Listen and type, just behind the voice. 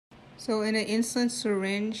So in an insulin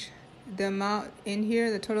syringe, the amount in here,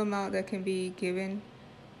 the total amount that can be given,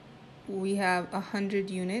 we have 100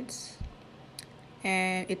 units,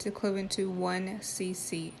 and it's equivalent to 1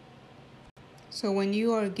 cc. So when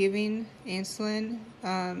you are giving insulin,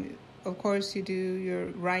 of course you do your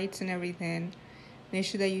rites and everything. Make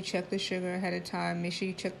sure that you check the sugar ahead of time. Make sure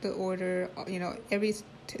you check the order, every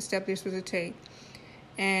step you're supposed to take.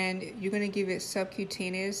 And you're going to give it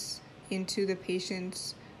subcutaneous into the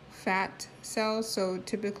patient's fat cells. So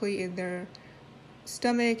typically in their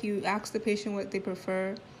stomach, you ask the patient what they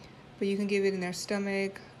prefer, but you can give it in their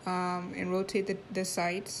stomach and rotate the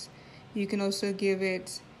sites. You can also give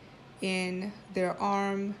it in their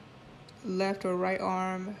arm, left or right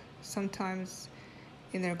arm, sometimes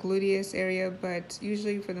in their gluteus area, but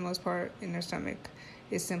usually for the most part in their stomach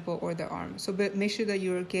is simple, or their arm. So but make sure that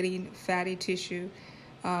you're getting fatty tissue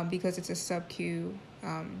because it's a sub-Q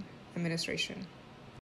administration.